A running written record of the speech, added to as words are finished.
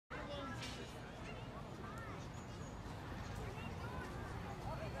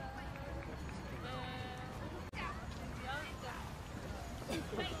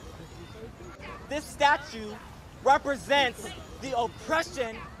this statue represents the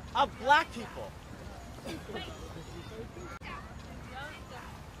oppression of black people.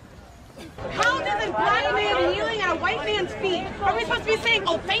 How does a black man kneeling at a white man's feet, are we supposed to be saying,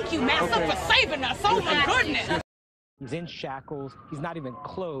 oh, thank you, master, for saving us? Oh, my goodness. He's in shackles. He's not even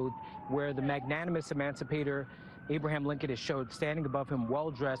clothed, where the magnanimous emancipator Abraham Lincoln is showed standing above him,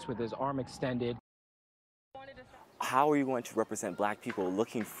 well-dressed with his arm extended. How are you going to represent black people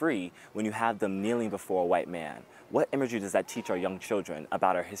looking free when you have them kneeling before a white man? What imagery does that teach our young children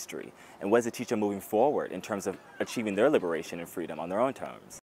about our history? And what does it teach them moving forward in terms of achieving their liberation and freedom on their own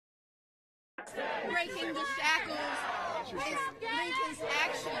terms? Breaking the shackles is Lincoln's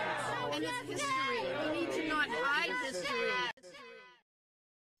actions and his history. We need to not hide history.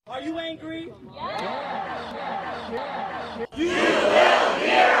 Are you angry? Yes. You will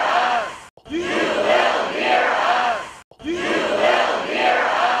hear us! You will hear us! You will hear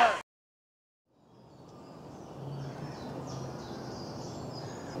us!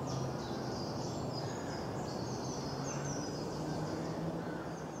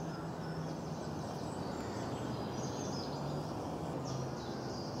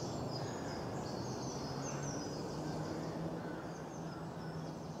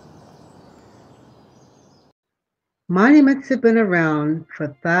 Monuments have been around for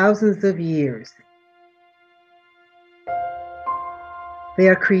thousands of years. They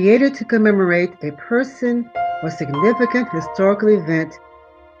are created to commemorate a person or significant historical event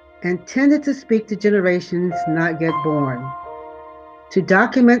intended to speak to generations not yet born, to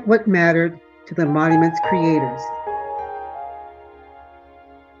document what mattered to the monument's creators.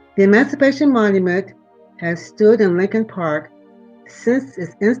 The Emancipation Monument has stood in Lincoln Park since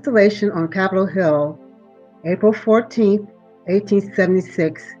its installation on Capitol Hill, April 14,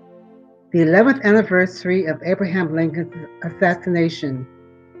 1876, the 11th anniversary of Abraham Lincoln's assassination.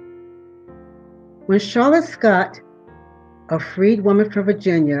 When Charlotte Scott, a freed woman from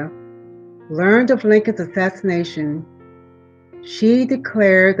Virginia, learned of Lincoln's assassination, she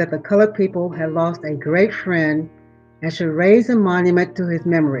declared that the colored people had lost a great friend and should raise a monument to his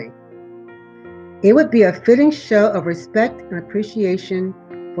memory. It would be a fitting show of respect and appreciation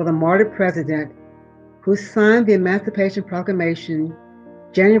for the martyred president who signed the Emancipation Proclamation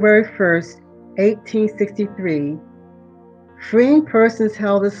January 1st, 1863, freeing persons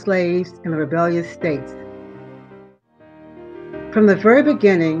held as slaves in the rebellious states. From the very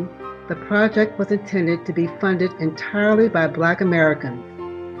beginning, the project was intended to be funded entirely by Black Americans.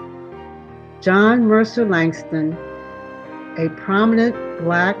 John Mercer Langston, a prominent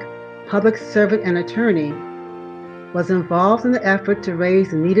Black public servant and attorney, was involved in the effort to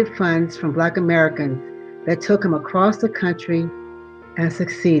raise the needed funds from Black Americans that took him across the country and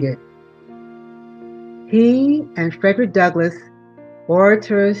succeeded. He and Frederick Douglass,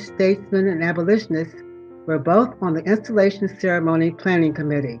 orators, statesmen, and abolitionists, were both on the installation ceremony planning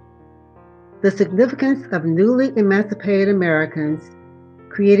committee. The significance of newly emancipated Americans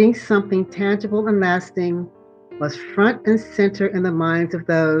creating something tangible and lasting was front and center in the minds of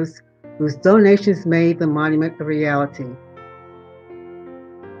those whose donations made the monument a reality.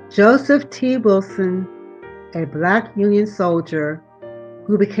 Joseph T. Wilson, a Black Union soldier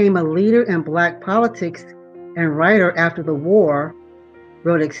who became a leader in Black politics and writer after the war,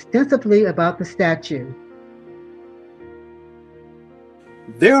 wrote extensively about the statue.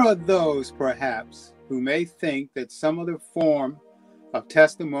 There are those, perhaps, who may think that some other form of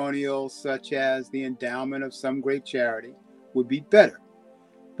testimonial, such as the endowment of some great charity, would be better.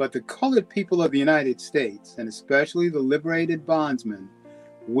 But the colored people of the United States, and especially the liberated bondsmen,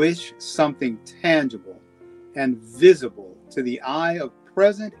 wish something tangible and visible to the eye of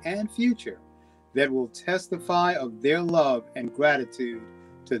present and future that will testify of their love and gratitude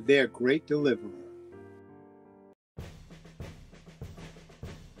to their great deliverer.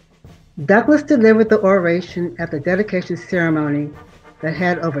 Douglass delivered the oration at the dedication ceremony that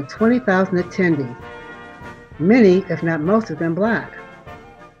had over 20,000 attendees, many, if not most of them, Black.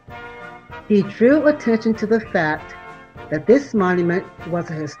 He drew attention to the fact that this monument was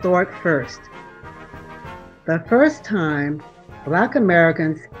a historic first. The first time Black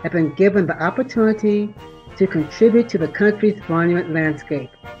Americans have been given the opportunity to contribute to the country's monument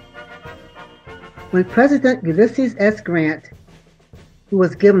landscape. When President Ulysses S. Grant, who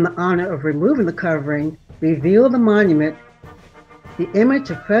was given the honor of removing the covering, revealed the monument, the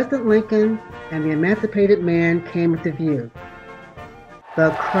image of President Lincoln and the emancipated man came into view. The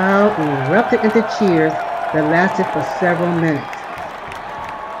crowd erupted into cheers that lasted for several minutes.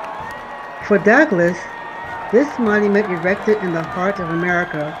 For Douglass, this monument erected in the heart of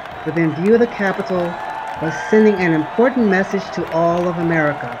America within view of the Capitol was sending an important message to all of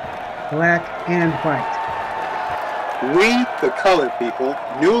America. black and white. We, the colored people,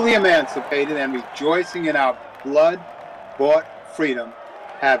 newly emancipated and rejoicing in our blood-bought freedom,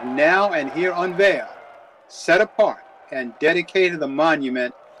 have now and here unveiled, set apart, and dedicated the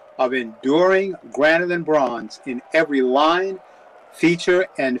monument of enduring granite and bronze in every line, feature,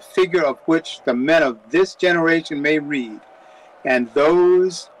 and figure of which the men of this generation may read, and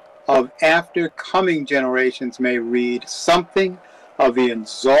those of after coming generations may read something of the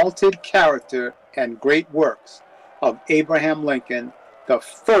exalted character and great works of Abraham Lincoln, the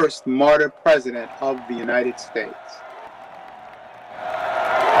first martyr president of the United States.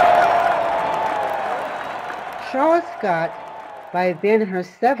 Charlotte Scott, by then in her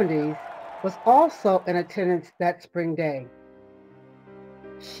 70s, was also in attendance that spring day.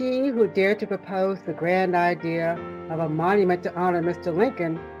 She, who dared to propose the grand idea of a monument to honor Mr.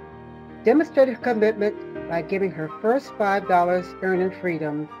 Lincoln, demonstrated her commitment by giving her first $5 earned in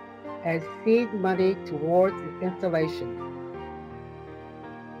freedom as seed money towards its installation.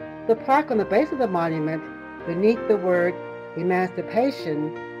 The plaque on the base of the monument, beneath the word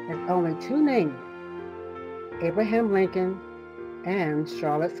Emancipation, has only two names: Abraham Lincoln and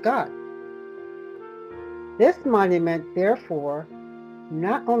Charlotte Scott. This monument, therefore,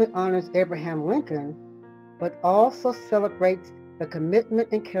 not only honors Abraham Lincoln, but also celebrates the commitment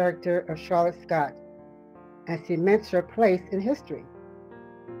and character of Charlotte Scott and cements her place in history.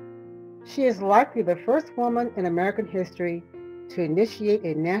 She is likely the first woman in American history to initiate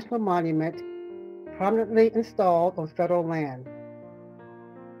a national monument prominently installed on federal land.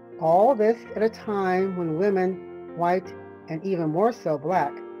 All this at a time when women, white and even more so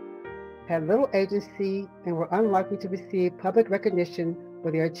black, had little agency and were unlikely to receive public recognition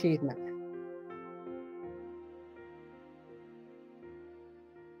for their achievements.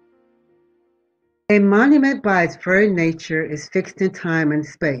 A monument by its very nature is fixed in time and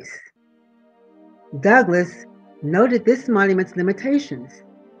space. Douglas noted this monument's limitations.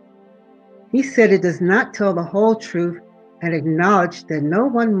 He said it does not tell the whole truth and acknowledged that no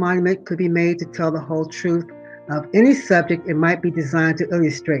one monument could be made to tell the whole truth of any subject it might be designed to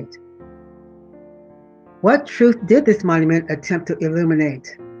illustrate. What truth did this monument attempt to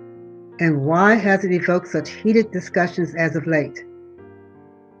illuminate? And why has it evoked such heated discussions as of late?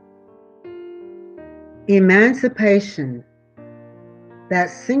 Emancipation. That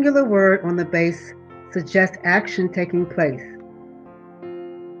singular word on the base suggests action taking place.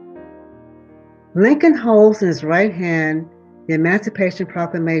 Lincoln holds in his right hand the Emancipation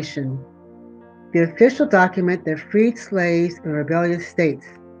Proclamation, the official document that freed slaves in rebellious states.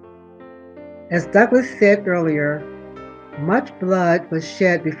 As Douglas said earlier, much blood was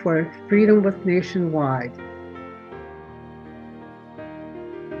shed before freedom was nationwide.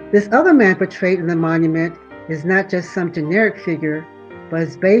 This other man portrayed in the monument is not just some generic figure, but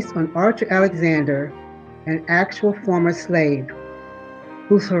is based on Arthur Alexander, an actual former slave,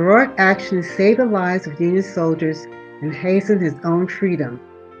 whose heroic actions saved the lives of Union soldiers and hastened his own freedom.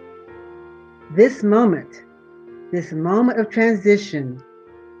 This moment of transition,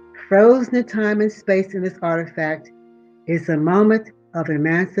 frozen in time and space in this artifact, is a moment of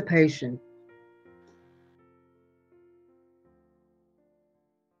emancipation.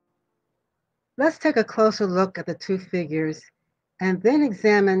 Let's take a closer look at the two figures and then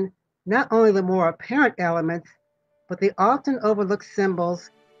examine not only the more apparent elements, but the often overlooked symbols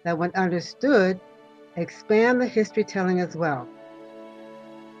that, when understood, expand the history telling as well.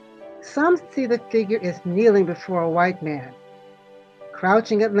 Some see the figure as kneeling before a white man,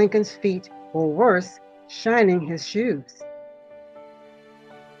 crouching at Lincoln's feet, or worse, shining his shoes.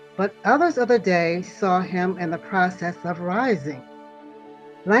 But others of the day saw him in the process of rising.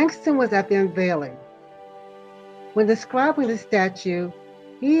 Langston was at the unveiling. When describing the statue,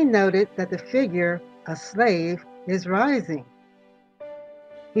 he noted that the figure, a slave, is rising.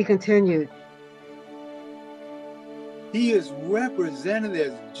 He continued, He is represented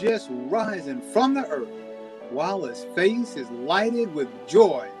as just rising from the earth, while his face is lighted with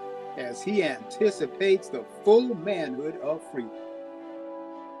joy as he anticipates the full manhood of freedom.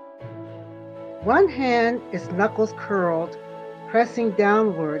 One hand is knuckles curled, pressing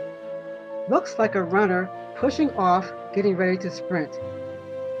downward. Looks like a runner pushing off, getting ready to sprint.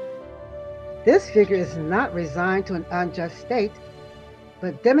 This figure is not resigned to an unjust state,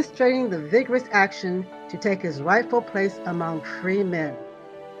 but demonstrating the vigorous action to take his rightful place among free men.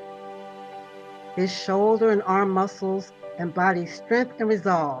 His shoulder and arm muscles embody strength and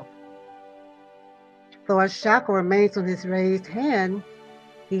resolve. Though a shackle remains on his raised hand,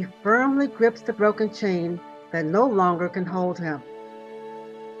 he firmly grips the broken chain that no longer can hold him.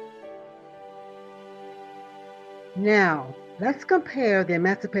 Now, Let's compare the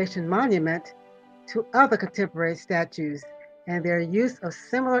Emancipation Monument to other contemporary statues and their use of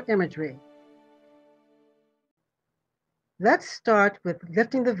similar imagery. Let's start with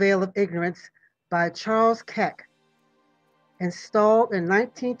Lifting the Veil of Ignorance by Charles Keck, installed in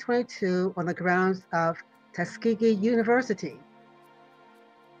 1922 on the grounds of Tuskegee University.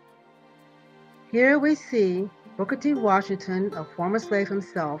 Here we see Booker T. Washington, a former slave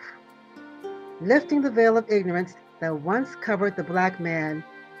himself, lifting the veil of ignorance that once covered the black man,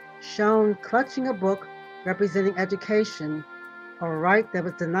 shown clutching a book representing education, a right that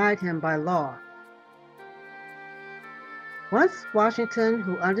was denied him by law. Once Washington,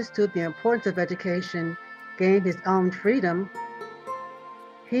 who understood the importance of education, gained his own freedom,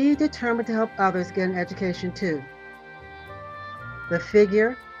 he determined to help others get an education too. The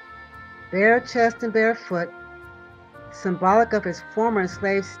figure, bare chest and barefoot, symbolic of his former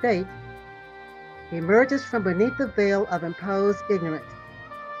enslaved state, emerges from beneath the veil of imposed ignorance,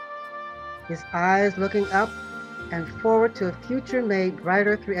 his eyes looking up and forward to a future made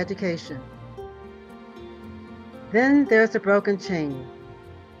brighter through education. Then there's the broken chain.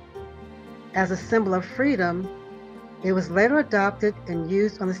 As a symbol of freedom, it was later adopted and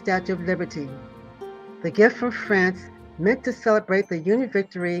used on the Statue of Liberty, the gift from France meant to celebrate the Union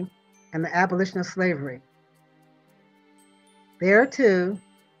victory and the abolition of slavery. There, too,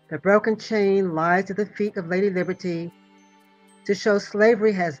 the broken chain lies at the feet of Lady Liberty to show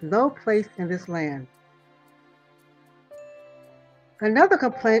slavery has no place in this land. Another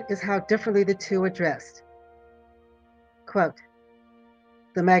complaint is how differently the two are dressed. Quote,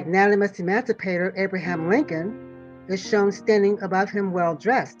 the magnanimous emancipator Abraham Lincoln is shown standing above him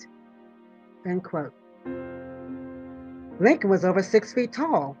well-dressed. End quote. Lincoln was over 6 feet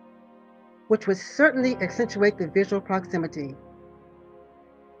tall, which would certainly accentuate the visual proximity.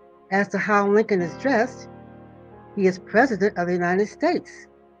 As to how Lincoln is dressed, he is President of the United States,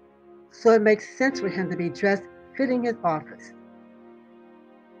 so it makes sense for him to be dressed fitting his office.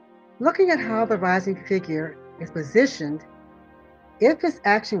 Looking at how the rising figure is positioned, if his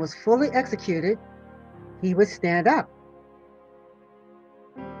action was fully executed, he would stand up.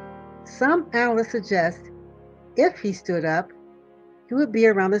 Some analysts suggest if he stood up, he would be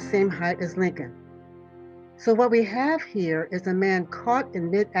around the same height as Lincoln. So what we have here is a man caught in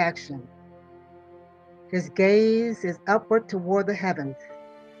mid-action. His gaze is upward toward the heavens.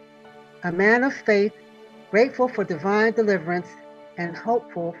 A man of faith, grateful for divine deliverance and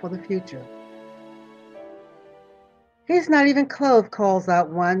hopeful for the future. He's not even clothed, calls out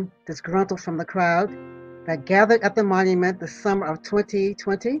one, disgruntled from the crowd that gathered at the monument the summer of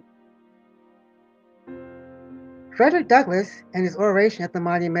 2020. Frederick Douglass, in his oration at the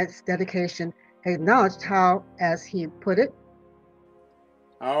monument's dedication, acknowledged how, as he put it,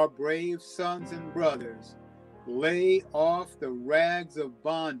 our brave sons and brothers lay off the rags of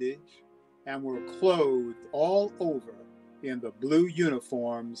bondage and were clothed all over in the blue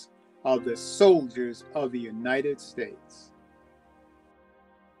uniforms of the soldiers of the United States.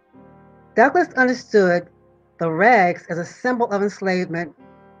 Douglass understood the rags as a symbol of enslavement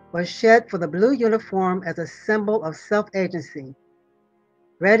was shed for the blue uniform as a symbol of self-agency,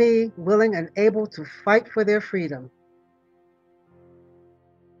 ready, willing, and able to fight for their freedom.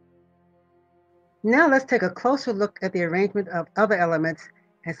 Now let's take a closer look at the arrangement of other elements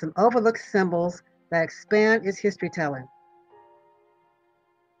and some overlooked symbols that expand its history-telling.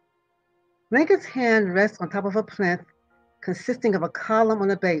 Lincoln's hand rests on top of a plinth consisting of a column on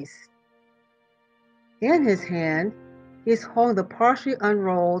the base. In his hand, he is holding the partially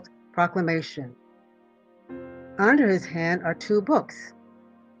unrolled proclamation. Under his hand are 2 books.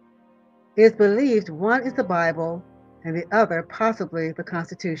 It is believed one is the Bible and the other possibly the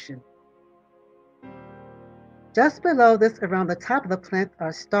Constitution. Just below this, around the top of the plinth,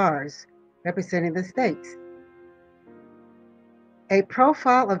 are stars representing the states. A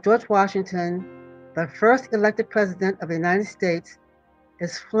profile of George Washington, the first elected president of the United States,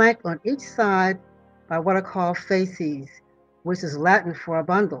 is flanked on each side by what are called fasces, which is Latin for a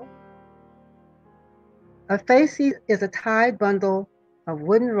bundle. A fasce is a tied bundle of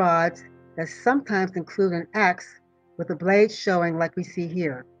wooden rods that sometimes include an axe with the blade showing like we see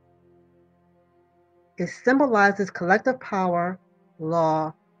here. It symbolizes collective power,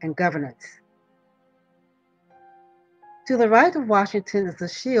 law, and governance. To the right of Washington is a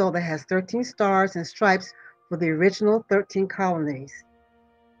shield that has 13 stars and stripes for the original 13 colonies.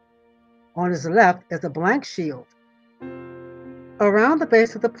 On his left is a blank shield. Around the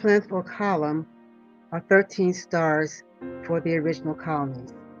base of the plinth or column are 13 stars for the original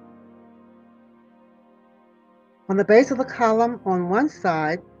colonies. On the base of the column on one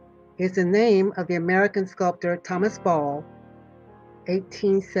side is the name of the American sculptor Thomas Ball,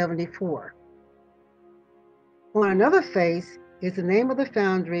 1874. On another face is the name of the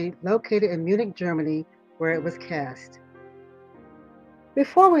foundry located in Munich, Germany, where it was cast.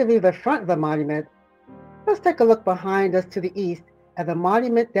 Before we leave the front of the monument, let's take a look behind us to the east at the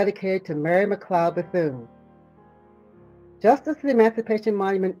monument dedicated to Mary McLeod Bethune. Just as the Emancipation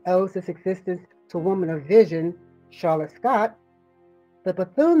Monument owes its existence to a woman of vision, Charlotte Scott, the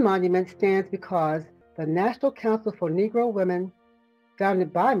Bethune Monument stands because the National Council for Negro Women,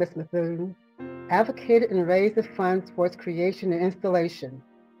 founded by Miss Bethune, advocated and raised the funds for its creation and installation.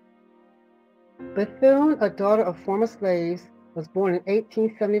 Bethune, a daughter of former slaves, was born in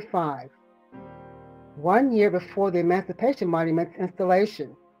 1875, 1 year before the Emancipation Monument's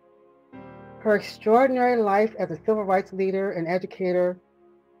installation. Her extraordinary life as a civil rights leader and educator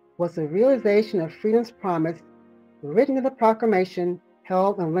was the realization of freedom's promise written in the proclamation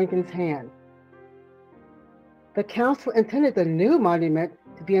held in Lincoln's hand. The council intended the new monument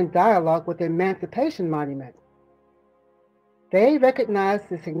to be in dialogue with the Emancipation Monument. They recognized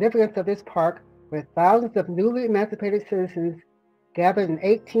the significance of this park, where thousands of newly emancipated citizens gathered in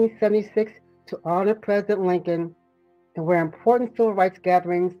 1876 to honor President Lincoln, and where important civil rights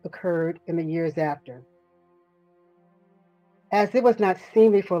gatherings occurred in the years after. As it was not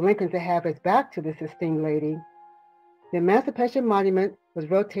seemly for Lincoln to have his back to this esteemed lady, the Emancipation Monument was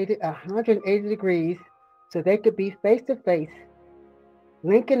rotated 180 degrees so they could be face to face.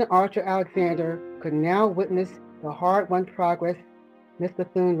 Lincoln and Arthur Alexander could now witness the hard-won progress Miss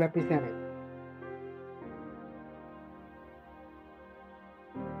Bethune represented.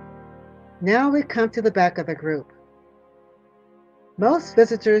 Now we come to the back of the group. Most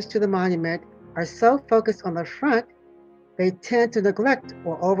visitors to the monument are so focused on the front, they tend to neglect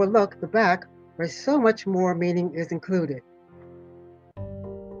or overlook the back, where so much more meaning is included.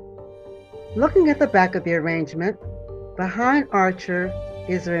 Looking at the back of the arrangement, behind Archer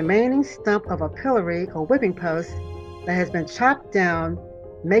is the remaining stump of a pillory or whipping post that has been chopped down,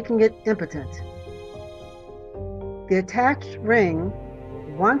 making it impotent. The attached ring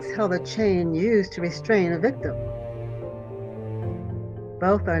once held a chain used to restrain a victim.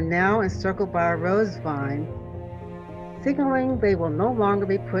 Both are now encircled by a rose vine, signaling they will no longer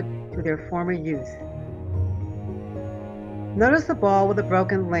be put to their former use. Notice the ball with a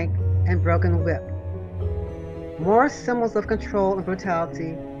broken link and broken whip. More symbols of control and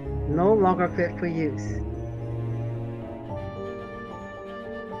brutality, no longer fit for use.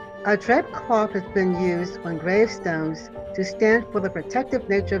 A draped cloth has been used on gravestones to stand for the protective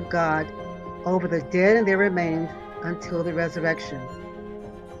nature of God over the dead and their remains until the resurrection.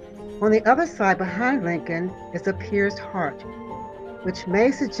 On the other side behind Lincoln is a pierced heart, which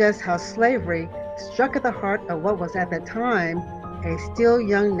may suggest how slavery struck at the heart of what was at that time a still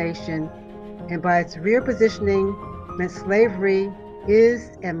young nation, and by its rear positioning meant slavery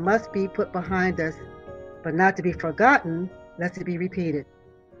is and must be put behind us, but not to be forgotten, lest it be repeated.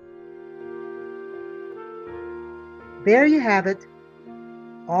 There you have it.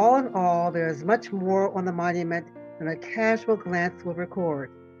 All in all, there is much more on the monument than a casual glance will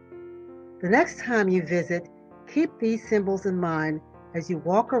record. The next time you visit, keep these symbols in mind as you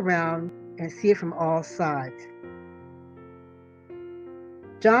walk around and see it from all sides.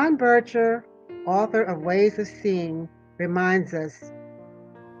 John Berger, author of Ways of Seeing, reminds us,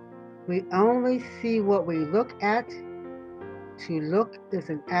 we only see what we look at. To look is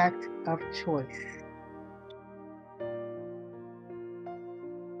an act of choice.